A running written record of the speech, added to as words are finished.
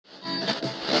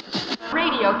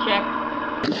Audio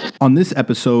check. On this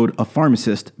episode, a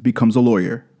pharmacist becomes a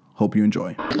lawyer. Hope you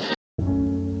enjoy.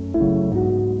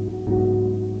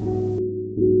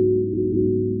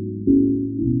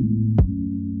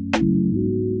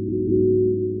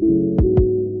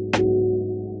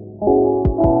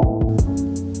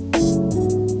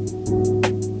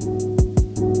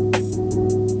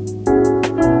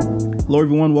 Hello,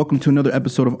 everyone. Welcome to another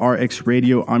episode of RX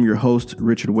Radio. I'm your host,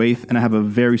 Richard Waith, and I have a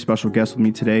very special guest with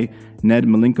me today, Ned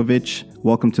Milinkovic.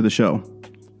 Welcome to the show.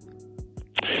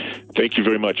 Thank you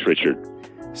very much, Richard.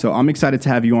 So I'm excited to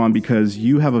have you on because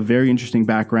you have a very interesting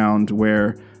background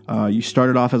where you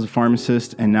started off as a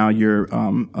pharmacist and now you're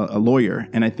a lawyer.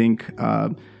 And I think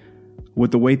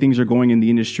with the way things are going in the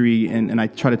industry, and I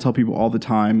try to tell people all the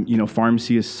time, you know,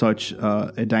 pharmacy is such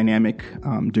a dynamic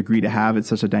degree to have. It's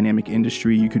such a dynamic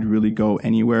industry. You could really go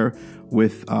anywhere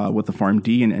with the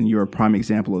PharmD, and you're a prime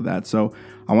example of that. So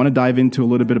I want to dive into a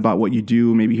little bit about what you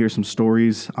do, maybe hear some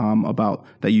stories about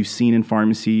that you've seen in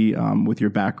pharmacy with your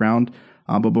background.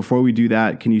 But before we do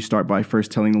that, can you start by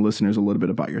first telling the listeners a little bit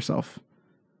about yourself?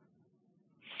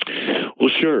 Well,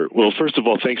 sure. Well, first of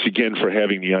all, thanks again for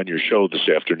having me on your show this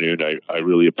afternoon. I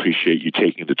really appreciate you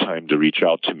taking the time to reach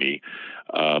out to me.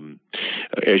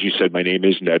 As you said, my name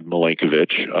is Ned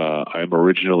Milinkovic. I'm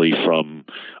originally from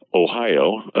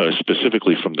Ohio,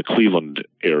 specifically from the Cleveland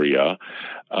area.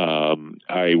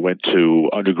 I went to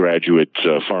undergraduate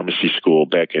pharmacy school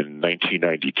back in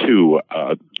 1992.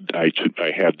 I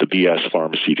had the BS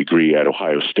pharmacy degree at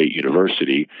Ohio State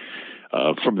University.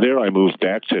 From there, I moved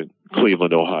back to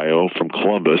Cleveland, Ohio from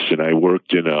Columbus, and I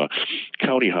worked in a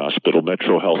county hospital,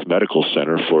 Metro Health Medical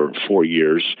Center, for 4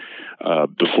 years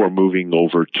before moving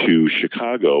over to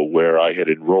Chicago, where I had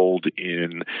enrolled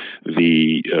in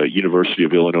the University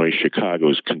of Illinois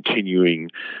Chicago's continuing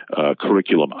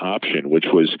curriculum option, which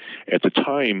was at the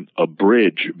time a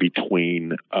bridge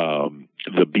between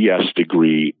the BS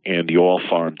degree and the all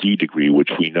PharmD degree,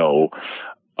 which we know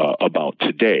about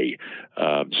today.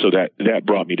 So that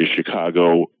brought me to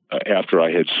Chicago after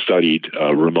I had studied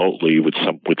remotely with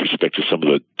respect to some of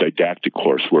the didactic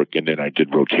coursework, and then I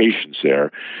did rotations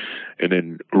there. And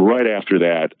then right after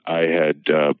that, I had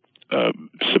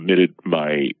submitted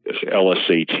my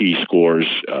LSAT scores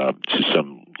to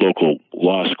some local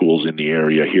law schools in the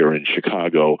area here in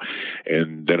Chicago,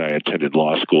 and then I attended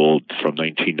law school from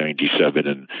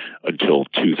 1997 until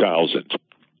 2000.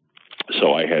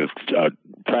 So I had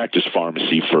practiced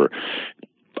pharmacy for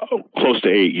close to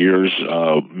 8 years,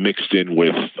 mixed in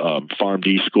with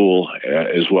PharmD school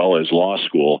as well as law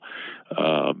school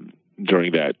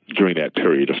during that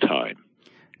period of time.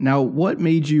 Now, what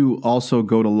made you also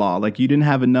go to law? Like, you didn't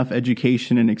have enough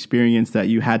education and experience that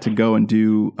you had to go and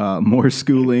do more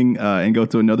schooling and go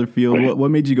to another field. Right.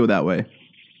 What made you go that way?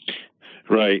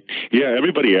 Right. Yeah,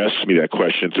 everybody asks me that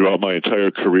question throughout my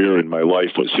entire career in my life.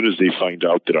 As soon as they find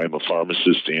out that I'm a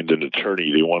pharmacist and an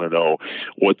attorney, they want to know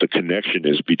what the connection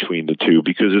is between the two,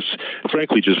 because it's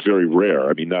frankly just very rare.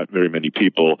 I mean, not very many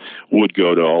people would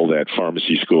go to all that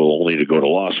pharmacy school only to go to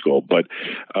law school. But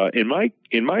in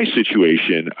my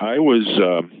situation, I was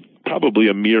probably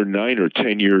a mere 9 or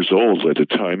 10 years old at the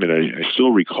time, and I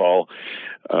still recall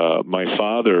my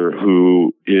father,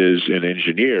 who is an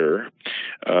engineer,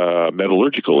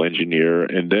 metallurgical engineer,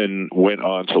 and then went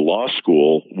on to law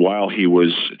school while he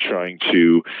was trying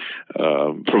to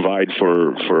provide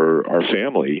for our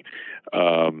family.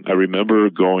 I remember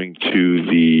going to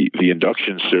the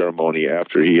induction ceremony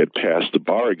after he had passed the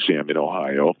bar exam in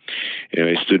Ohio, and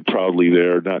I stood proudly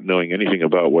there, not knowing anything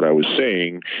about what I was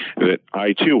saying, that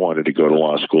I too wanted to go to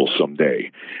law school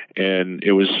someday. And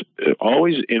it was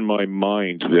always in my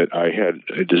mind that I had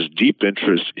this deep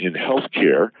interest in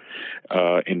healthcare,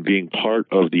 in being part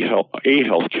of a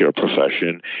healthcare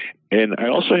profession, and I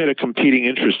also had a competing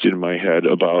interest in my head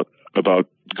about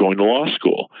going to law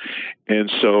school.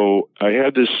 And so I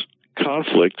had this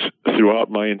conflict throughout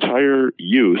my entire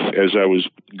youth as I was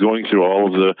going through all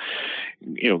of the,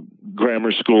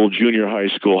 grammar school, junior high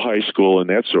school, and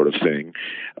that sort of thing,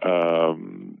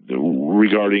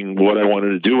 regarding what I wanted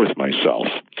to do with myself.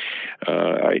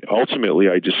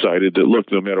 I decided that,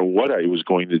 look, no matter what I was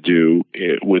going to do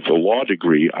with a law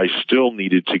degree, I still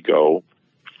needed to go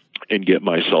and get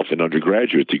myself an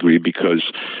undergraduate degree, because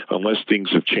unless things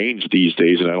have changed these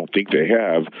days, and I don't think they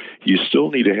have, you still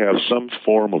need to have some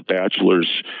form of bachelor's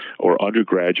or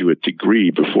undergraduate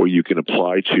degree before you can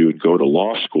apply to and go to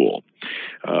law school.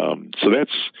 So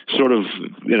that's sort of,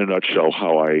 in a nutshell,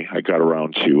 how I got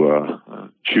around to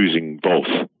choosing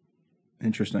both.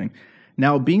 Interesting.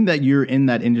 Now, being that you're in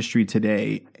that industry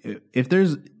today, if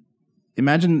there's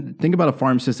think about a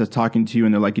pharmacist that's talking to you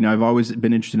and they're like, I've always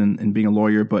been interested in being a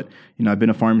lawyer, but, I've been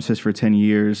a pharmacist for 10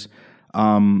 years.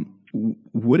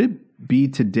 Would it be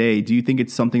today, do you think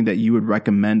it's something that you would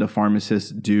recommend a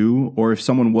pharmacist do? Or if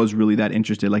someone was really that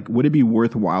interested, like, would it be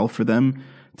worthwhile for them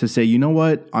to say, you know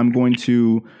what, I'm going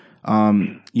to,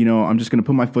 I'm just going to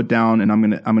put my foot down and I'm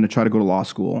going to try to go to law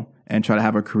school and try to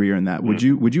have a career in that. Would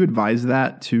you advise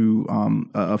that to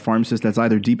a pharmacist that's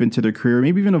either deep into their career,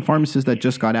 maybe even a pharmacist that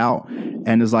just got out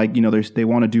and is like, they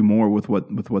want to do more with what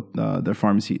their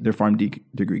PharmD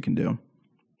degree can do?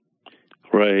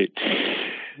 Right.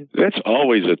 That's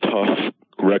always a tough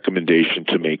recommendation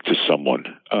to make to someone.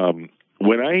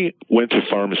 When I went to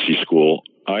pharmacy school,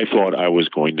 I thought I was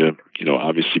going to,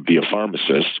 obviously be a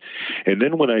pharmacist. And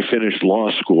then when I finished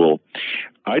law school,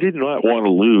 I did not want to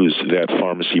lose that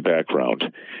pharmacy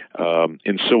background.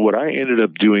 And so what I ended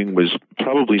up doing was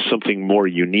probably something more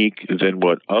unique than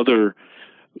what other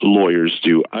lawyers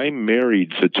do. I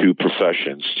married the two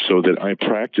professions so that I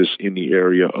practice in the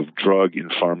area of drug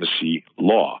and pharmacy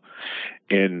law.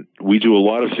 And we do a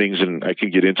lot of things, and I can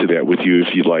get into that with you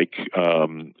if you'd like,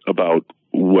 about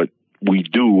what we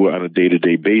do on a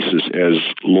day-to-day basis as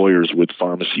lawyers with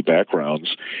pharmacy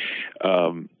backgrounds.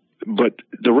 But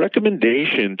the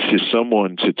recommendation to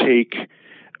someone to take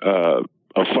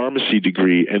a pharmacy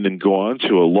degree and then go on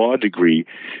to a law degree,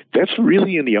 that's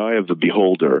really in the eye of the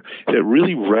beholder. That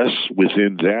really rests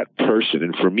within that person.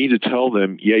 And for me to tell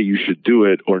them, yeah, you should do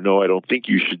it, or no, I don't think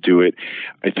you should do it,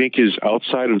 I think is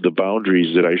outside of the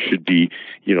boundaries that I should be,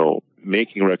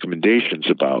 making recommendations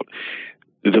about.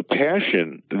 The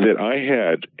passion that I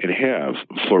had and have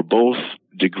for both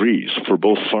degrees, for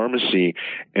both pharmacy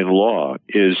and law,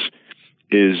 is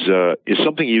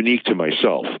something unique to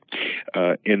myself.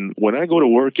 And when I go to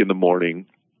work in the morning,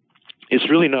 it's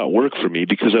really not work for me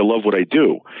because I love what I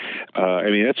do.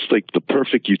 That's like the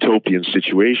perfect utopian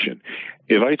situation.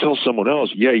 If I tell someone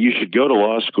else, yeah, you should go to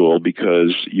law school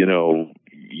because,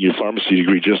 your pharmacy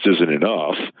degree just isn't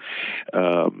enough,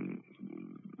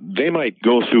 they might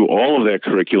go through all of that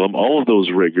curriculum, all of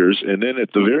those rigors, and then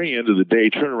at the very end of the day,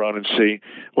 turn around and say,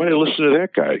 why did I listen to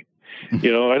that guy? I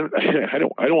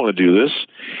don't want to do this.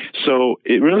 So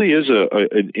it really is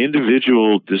an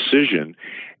individual decision.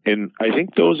 And I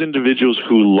think those individuals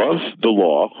who love the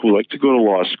law, who like to go to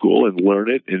law school and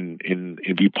learn it and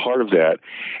be part of that,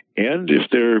 and if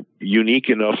they're unique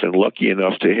enough and lucky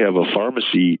enough to have a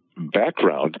pharmacy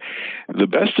background, the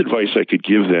best advice I could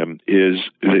give them is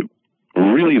that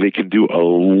really they can do a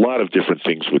lot of different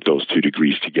things with those two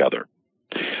degrees together.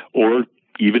 Or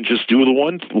even just do the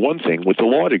one thing with the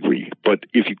law degree. But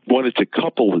if you wanted to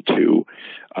couple the two,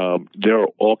 there are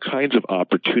all kinds of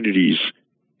opportunities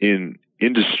in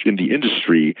the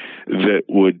industry that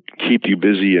would keep you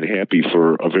busy and happy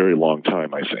for a very long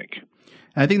time, I think.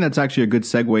 I think that's actually a good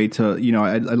segue to,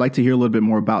 I'd like to hear a little bit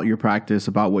more about your practice,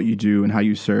 about what you do and how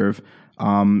you serve.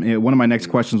 One of my next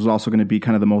questions was also going to be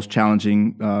kind of the most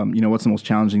challenging, what's the most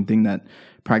challenging thing that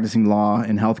practicing law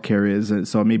in healthcare is.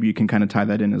 So maybe you can kind of tie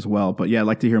that in as well. But yeah, I'd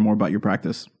like to hear more about your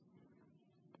practice.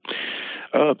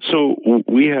 So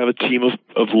we have a team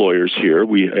of lawyers here.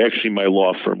 My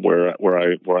law firm where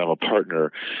I'm a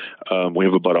partner, we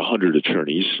have about 100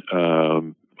 attorneys,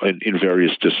 in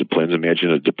various disciplines. Imagine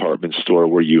a department store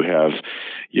where you have,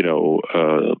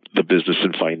 the business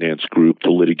and finance group,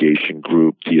 the litigation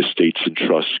group, the estates and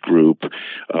trusts group,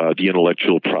 the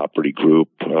intellectual property group,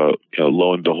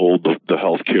 lo and behold, the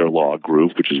healthcare law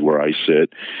group, which is where I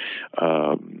sit,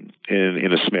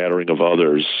 and a smattering of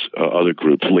other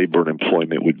groups. Labor and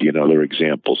employment would be another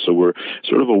example. So we're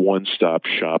sort of a one-stop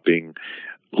shopping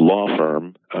law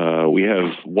firm. We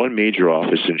have one major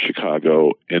office in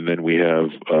Chicago, and then we have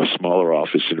a smaller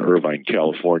office in Irvine,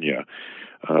 California.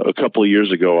 A couple of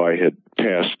years ago, I had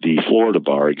passed the Florida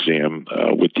bar exam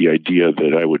with the idea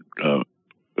that I would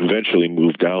eventually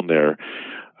move down there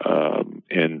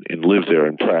and live there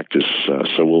and practice.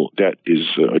 That is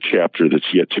a chapter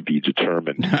that's yet to be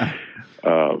determined.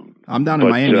 I'm down in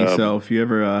Miami, so if you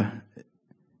ever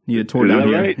need a tour down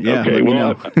here, right? Yeah, okay. let me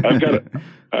know.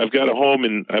 I've got a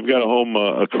home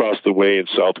across the way in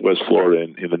Southwest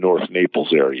Florida in the North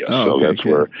Naples area. Oh,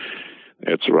 okay,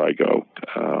 that's where I go.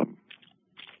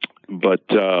 But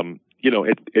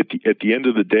at the end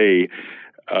of the day,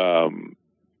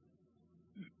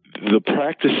 the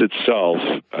practice itself,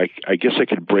 I guess I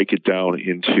could break it down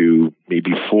into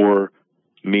maybe 4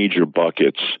 major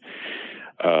buckets.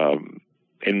 And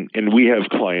we have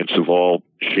clients of all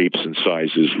shapes and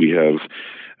sizes. We have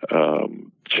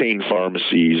chain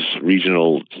pharmacies,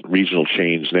 regional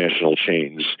chains, national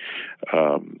chains.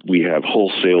 We have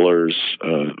wholesalers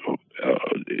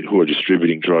who are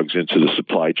distributing drugs into the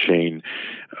supply chain.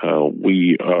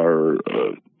 We are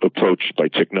approached by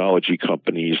technology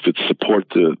companies that support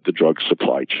the drug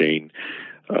supply chain.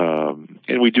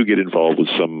 And we do get involved with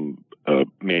some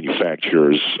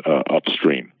manufacturers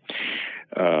upstream,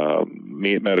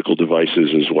 medical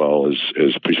devices as well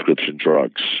as prescription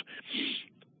drugs.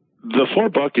 The four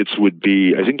buckets would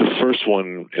be, I think the first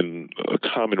one and a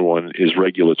common one is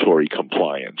regulatory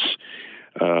compliance.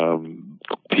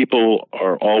 People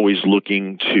are always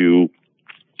looking to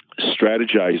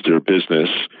strategize their business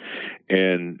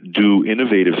and do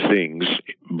innovative things,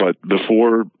 but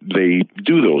before they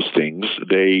do those things,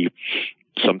 they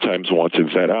sometimes want to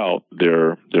vet out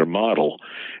their model.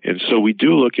 And so we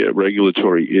do look at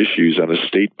regulatory issues on a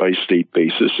state-by-state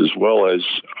basis, as well as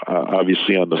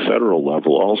obviously on the federal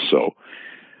level also.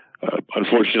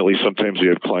 Unfortunately, sometimes we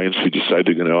have clients who decide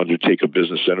they're going to undertake a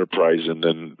business enterprise and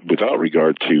then without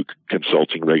regard to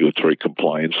consulting regulatory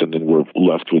compliance, and then we're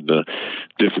left with the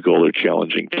difficult or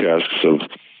challenging tasks of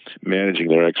managing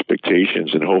their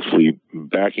expectations and hopefully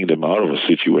backing them out of a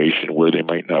situation where they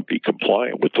might not be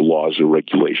compliant with the laws or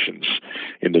regulations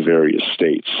in the various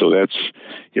states. So that's,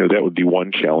 that would be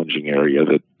one challenging area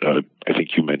that I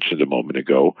think you mentioned a moment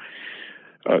ago.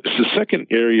 The second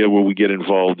area where we get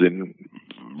involved in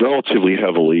relatively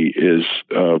heavily is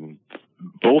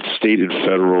both state and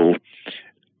federal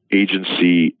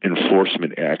agency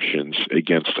enforcement actions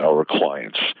against our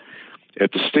clients.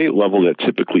 At the state level, that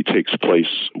typically takes place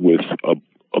with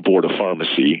a board of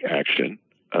pharmacy action.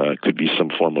 It could be some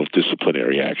form of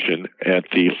disciplinary action. At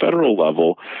the federal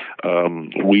level,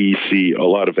 we see a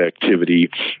lot of activity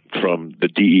from the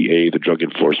DEA, the Drug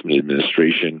Enforcement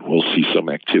Administration. We'll see some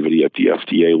activity at the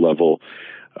FDA level.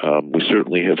 We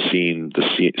certainly have seen the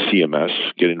CMS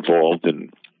get involved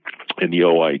in the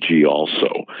OIG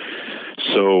also.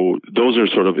 So those are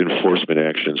sort of enforcement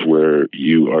actions where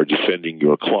you are defending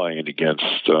your client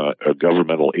against a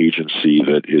governmental agency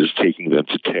that is taking them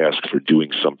to task for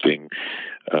doing something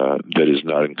that is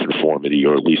not in conformity,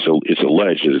 or at least it's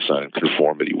alleged that it's not in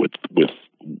conformity with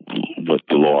what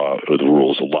the law or the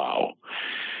rules allow.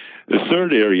 The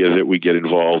third area that we get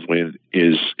involved in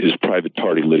is private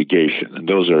party litigation, and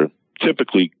those are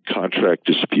typically contract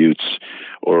disputes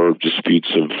or disputes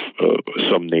of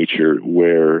some nature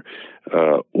where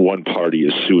one party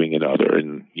is suing another,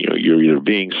 and you're either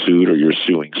being sued or you're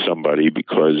suing somebody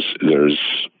because there's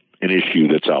an issue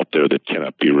that's out there that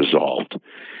cannot be resolved.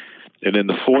 And then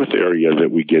the fourth area that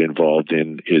we get involved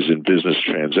in is in business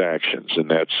transactions, and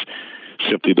that's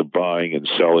simply the buying and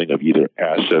selling of either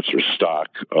assets or stock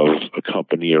of a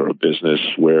company or a business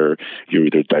where you're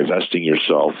either divesting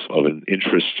yourself of an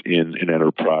interest in an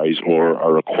enterprise or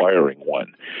are acquiring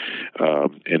one.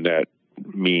 And that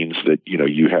means that,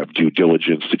 you have due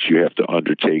diligence that you have to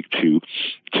undertake to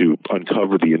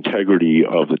uncover the integrity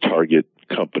of the target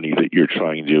company that you're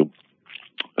trying to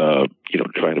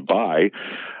buy.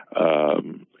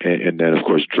 And then, of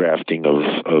course, drafting of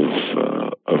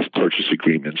purchase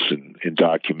agreements and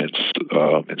documents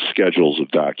and schedules of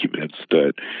documents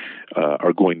that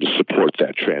are going to support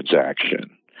that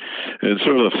transaction. And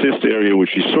sort of the fifth area,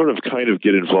 which you sort of kind of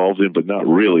get involved in, but not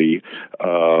really,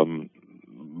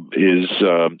 is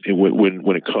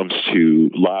when it comes to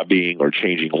lobbying or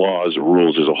changing laws or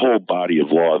rules. There's a whole body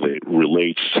of law that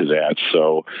relates to that.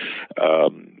 So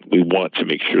we want to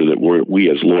make sure that we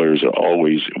as lawyers are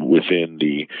always within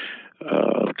the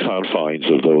confines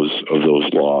of those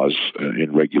laws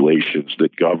and regulations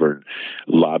that govern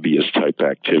lobbyist type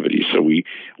activity. So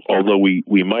although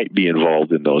we might be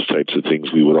involved in those types of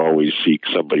things, we would always seek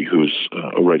somebody who's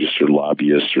a registered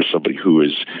lobbyist or somebody who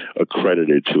is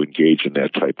accredited to engage in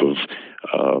that type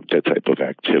of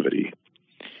activity.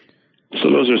 So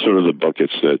those are sort of the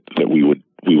buckets that we would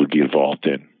be involved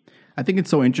in. I think it's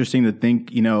so interesting to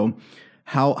think,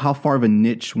 how far of a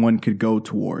niche one could go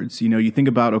towards. You think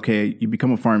about, okay, you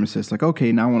become a pharmacist, like,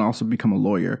 okay, now I want to also become a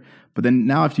lawyer. But then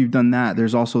now after you've done that,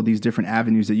 there's also these different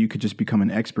avenues that you could just become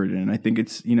an expert in. And I think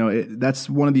it's, that's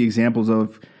one of the examples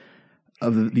of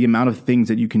the amount of things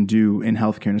that you can do in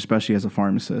healthcare, and especially as a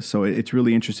pharmacist. So it's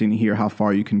really interesting to hear how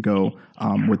far you can go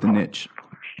with the niche.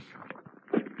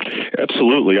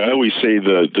 Absolutely. I always say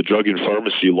the drug and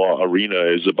pharmacy law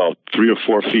arena is about 3 or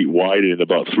 4 feet wide and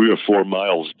about 3 or 4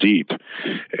 miles deep.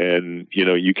 And,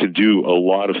 you can do a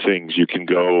lot of things. You can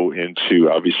go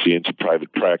obviously into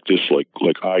private practice like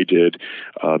I did.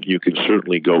 You can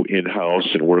certainly go in-house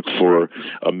and work for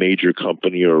a major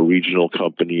company or a regional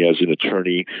company as an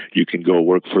attorney. You can go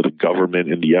work for the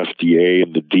government and the FDA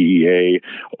and the DEA,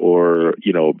 or,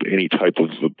 any type of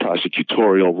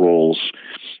prosecutorial roles.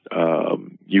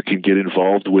 You can get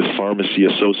involved with pharmacy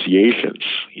associations.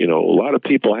 A lot of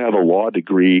people have a law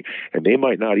degree and they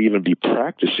might not even be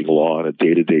practicing law on a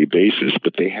day-to-day basis,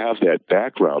 but they have that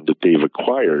background that they've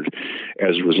acquired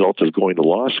as a result of going to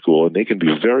law school, and they can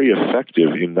be very effective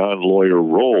in non-lawyer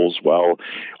roles while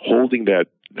holding that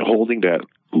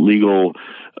legal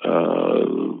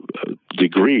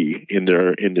degree in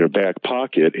their back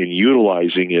pocket and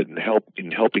utilizing it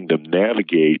in helping them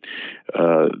navigate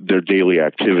their daily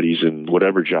activities in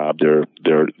whatever job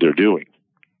they're doing.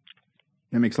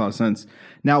 That makes a lot of sense.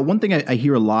 Now, one thing I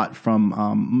hear a lot from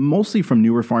mostly from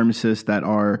newer pharmacists that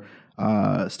are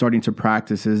starting to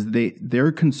practice is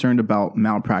they're concerned about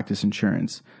malpractice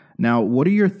insurance. Now, what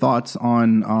are your thoughts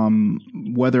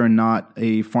on whether or not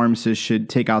a pharmacist should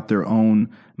take out their own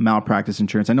malpractice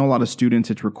insurance? I know a lot of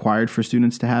students, it's required for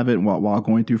students to have it while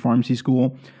going through pharmacy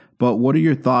school. But what are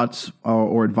your thoughts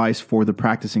or advice for the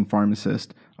practicing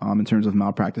pharmacist in terms of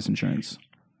malpractice insurance?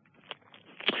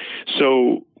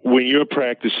 So when you're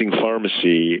practicing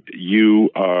pharmacy,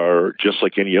 you are just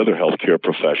like any other healthcare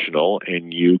professional,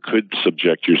 and you could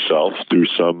subject yourself through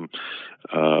some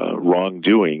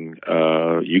wrongdoing.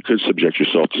 You could subject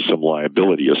yourself to some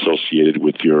liability associated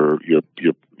with your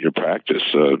practice,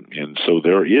 and so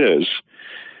there is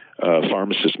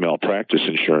pharmacist malpractice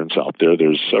insurance out there.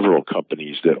 There's several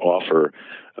companies that offer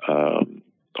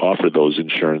those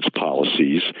insurance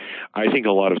policies. I think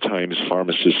a lot of times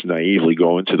pharmacists naively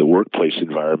go into the workplace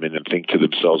environment and think to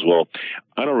themselves, well,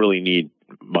 I don't really need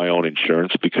my own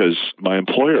insurance because my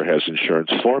employer has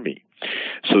insurance for me.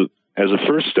 So as a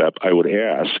first step, I would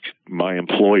ask my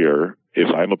employer,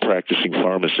 if I'm a practicing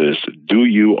pharmacist, do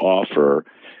you offer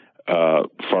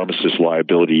pharmacist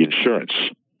liability insurance?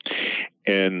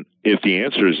 And if the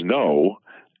answer is no,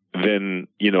 then,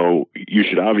 you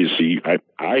should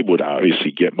I would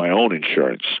obviously get my own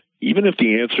insurance. Even if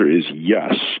the answer is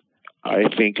yes, I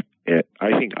think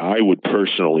I would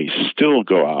personally still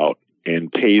go out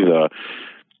and pay the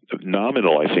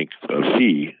nominal,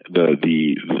 fee,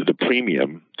 the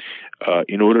premium,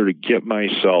 in order to get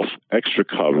myself extra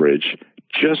coverage,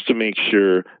 just to make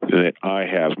sure that I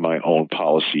have my own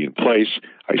policy in place.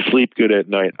 I sleep good at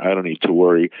night. I don't need to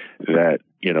worry that,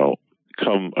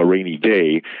 come a rainy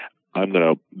day, I'm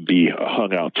going to be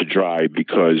hung out to dry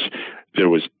because there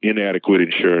was inadequate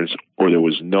insurance or there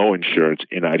was no insurance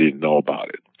and I didn't know about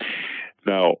it.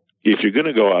 Now, if you're going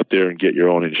to go out there and get your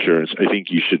own insurance, I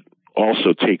think you should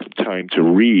also take the time to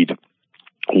read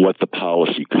what the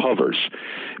policy covers,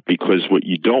 because what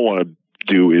you don't want to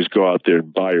do is go out there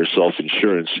and buy yourself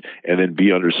insurance and then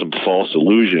be under some false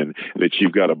illusion that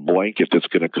you've got a blanket that's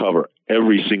going to cover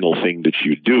every single thing that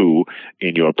you do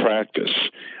in your practice.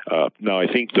 Now, I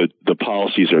think that the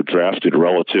policies are drafted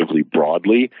relatively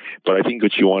broadly, but I think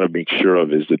what you want to make sure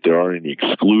of is that there aren't any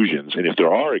exclusions. And if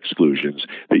there are exclusions,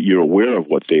 that you're aware of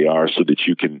what they are so that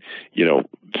you can,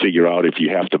 figure out if you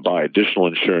have to buy additional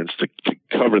insurance to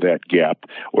cover that gap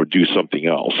or do something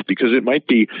else, because it might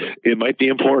be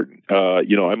important.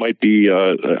 I might be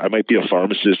a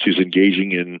pharmacist who's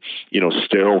engaging in,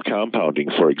 sterile compounding,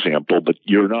 for example, but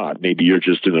you're not. Maybe you're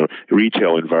just in a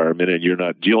retail environment and you're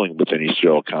not dealing with any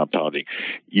sterile compounding.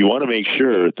 You want to make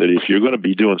sure that if you're going to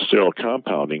be doing sterile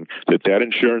compounding, that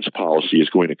insurance policy is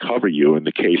going to cover you in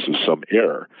the case of some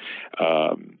error.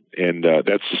 And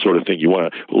that's the sort of thing you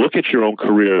want to look at your own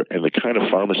career and the kind of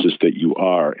pharmacist that you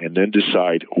are, and then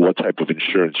decide what type of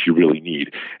insurance you really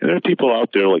need. And there are people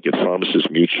out there like at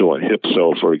Pharmacist Mutual and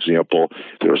HIPSO, for example.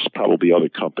 There's probably other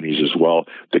companies as well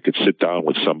that could sit down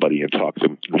with somebody and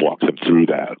walk them through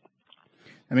that.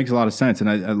 That makes a lot of sense, and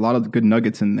a lot of good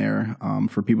nuggets in there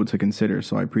for people to consider.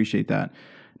 So I appreciate that.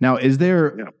 Now, is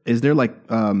there like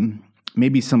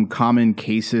maybe some common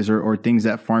cases or things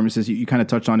that pharmacists, you kind of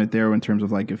touched on it there in terms of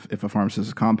like if a pharmacist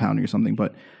is compounding or something,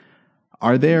 but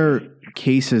are there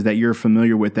cases that you're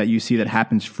familiar with that you see that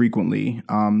happens frequently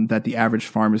that the average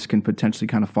pharmacist can potentially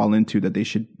kind of fall into that they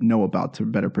should know about to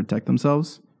better protect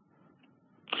themselves?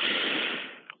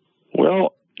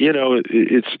 Well,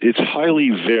 it's highly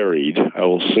varied. I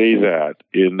will say that,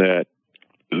 in that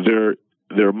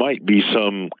there might be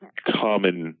some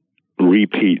common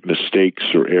repeat mistakes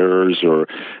or errors or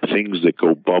things that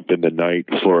go bump in the night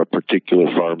for a particular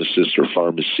pharmacist or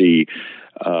pharmacy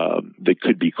that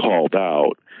could be called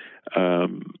out.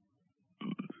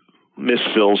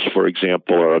 Misfills, for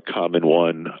example, are a common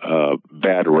one.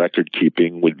 Bad record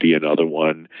keeping would be another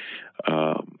one.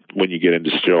 When you get into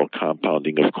sterile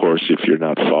compounding, of course, if you're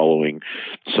not following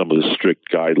some of the strict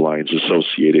guidelines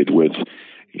associated with,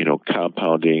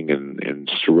 compounding and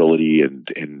sterility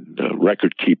and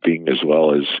record keeping, as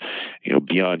well as,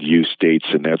 beyond use dates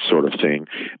and that sort of thing.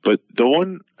 But the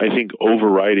one, I think,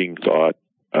 overriding thought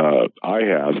I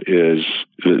have is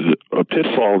a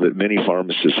pitfall that many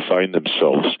pharmacists find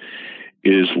themselves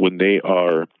is when they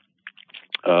are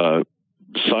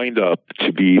signed up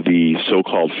to be the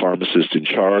so-called pharmacist in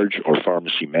charge or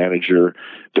pharmacy manager,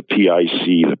 the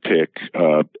PIC, the PIC.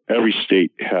 Every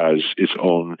state has its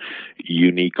own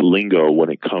unique lingo when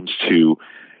it comes to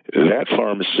that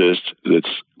pharmacist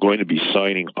that's going to be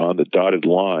signing on the dotted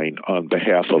line on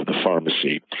behalf of the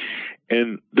pharmacy.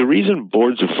 And the reason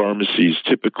boards of pharmacies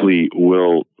typically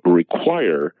will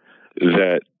require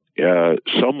that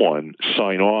someone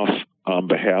sign off on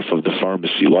behalf of the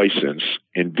pharmacy license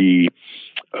and be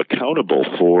accountable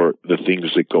for the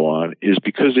things that go on is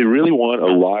because they really want a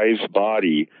live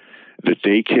body that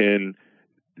they can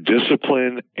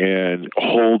discipline and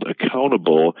hold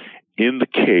accountable in the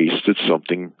case that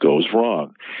something goes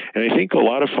wrong. And I think a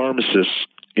lot of pharmacists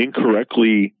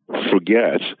incorrectly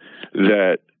forget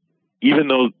that even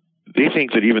though they've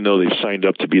signed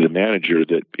up to be the manager,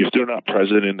 that if they're not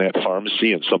present in that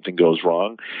pharmacy and something goes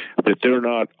wrong, that they're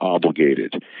not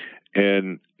obligated.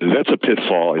 And that's a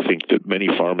pitfall, I think, that many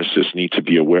pharmacists need to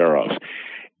be aware of.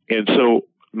 And so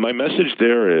my message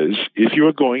there is, if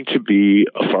you're going to be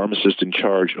a pharmacist in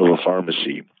charge of a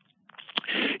pharmacy,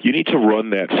 you need to run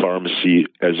that pharmacy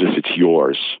as if it's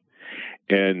yours.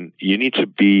 And you need to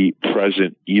be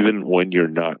present even when you're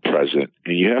not present.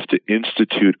 And you have to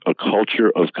institute a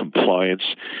culture of compliance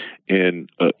and,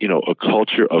 a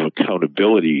culture of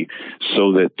accountability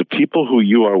so that the people who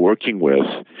you are working with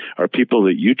are people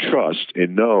that you trust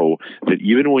and know that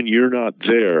even when you're not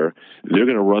there, they're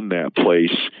going to run that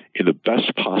place in the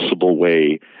best possible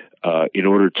way in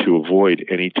order to avoid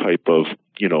any type of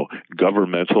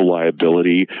governmental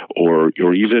liability or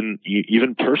even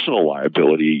personal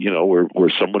liability,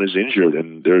 where someone is injured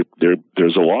and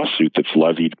there's a lawsuit that's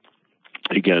levied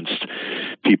against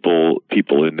people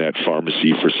in that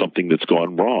pharmacy for something that's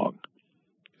gone wrong.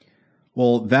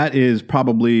 Well, that is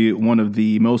probably one of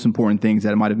the most important things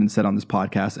that might have been said on this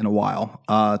podcast in a while.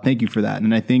 Thank you for that.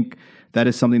 And I think that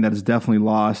is something that is definitely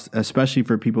lost, especially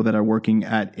for people that are working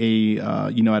at a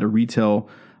retail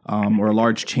or a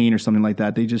large chain or something like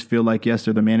that. They just feel like, yes,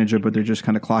 they're the manager, but they're just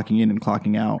kind of clocking in and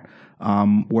clocking out,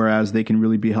 whereas they can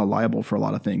really be held liable for a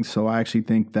lot of things. So I actually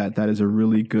think that is a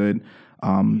really good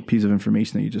piece of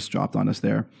information that you just dropped on us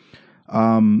there.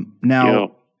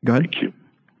 Now, go ahead. Thank you.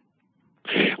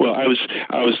 Well, I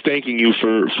was thanking you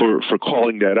for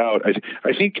calling that out.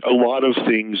 I think a lot of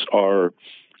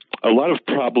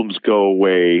problems go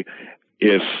away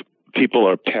if people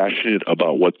are passionate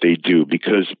about what they do,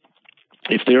 because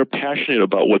if they're passionate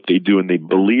about what they do and they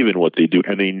believe in what they do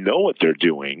and they know what they're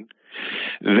doing,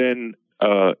 then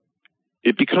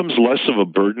it becomes less of a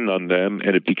burden on them,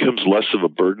 and it becomes less of a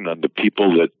burden on the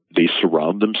people that they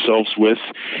surround themselves with.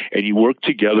 And you work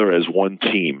together as one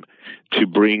team to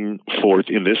bring forth,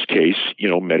 in this case,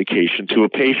 medication to a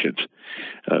patient.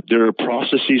 There are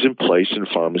processes in place in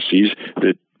pharmacies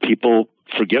that people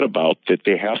forget about, that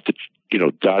they have to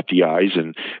dot the I's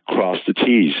and cross the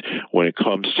T's when it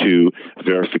comes to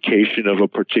verification of a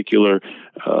particular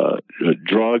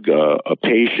drug, a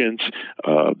patient,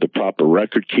 the proper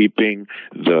record keeping,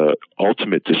 the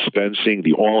ultimate dispensing,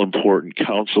 the all-important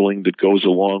counseling that goes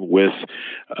along with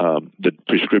the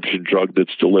prescription drug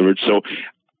that's delivered. So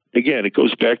again, it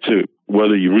goes back to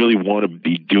whether you really want to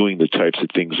be doing the types of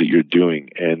things that you're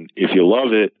doing. And if you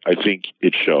love it, I think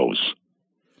it shows.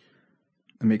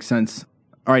 That makes sense.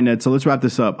 All right, Ned, so let's wrap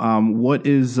this up. What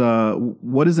is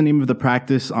the name of the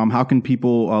practice? How can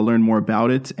people learn more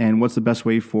about it? And what's the best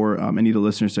way for any of the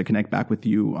listeners to connect back with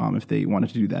you if they wanted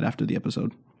to do that after the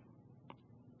episode?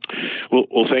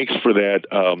 Well, thanks for that.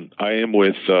 I am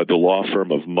with the law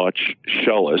firm of Much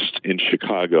Shellist in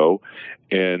Chicago,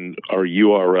 and our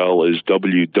URL is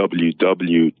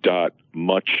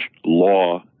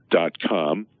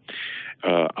www.muchlaw.com.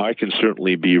 I can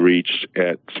certainly be reached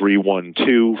at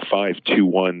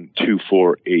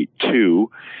 312-521-2482,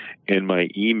 and my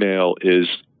email is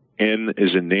N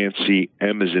as in Nancy,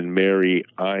 M as in Mary,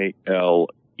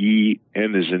 I-L-E,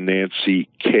 N as in Nancy,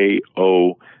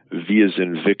 K-O, V as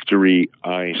in Victory,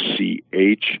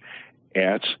 I-C-H,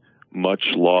 at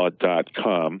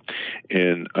muchlaw.com,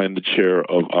 and I'm the chair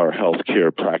of our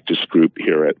healthcare practice group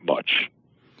here at Much.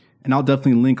 And I'll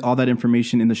definitely link all that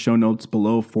information in the show notes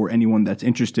below for anyone that's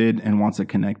interested and wants to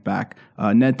connect back.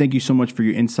 Ned, thank you so much for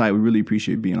your insight. We really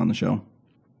appreciate being on the show.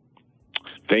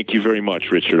 Thank you very much,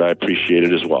 Richard. I appreciate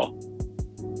it as well.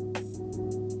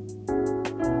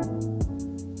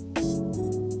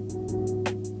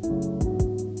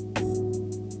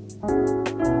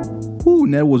 Ooh,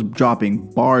 Ned was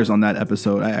dropping bars on that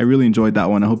episode. I really enjoyed that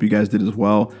one. I hope you guys did as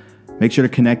well. Make sure to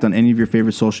connect on any of your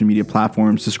favorite social media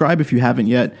platforms. Subscribe if you haven't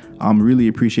yet. Really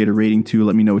appreciate a rating too.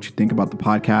 Let me know what you think about the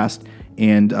podcast.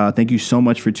 And thank you so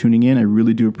much for tuning in. I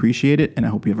really do appreciate it. And I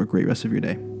hope you have a great rest of your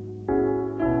day.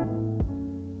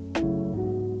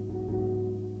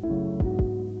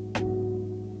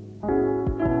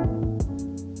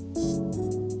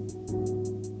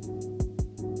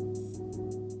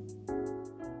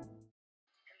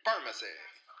 Pharmacy.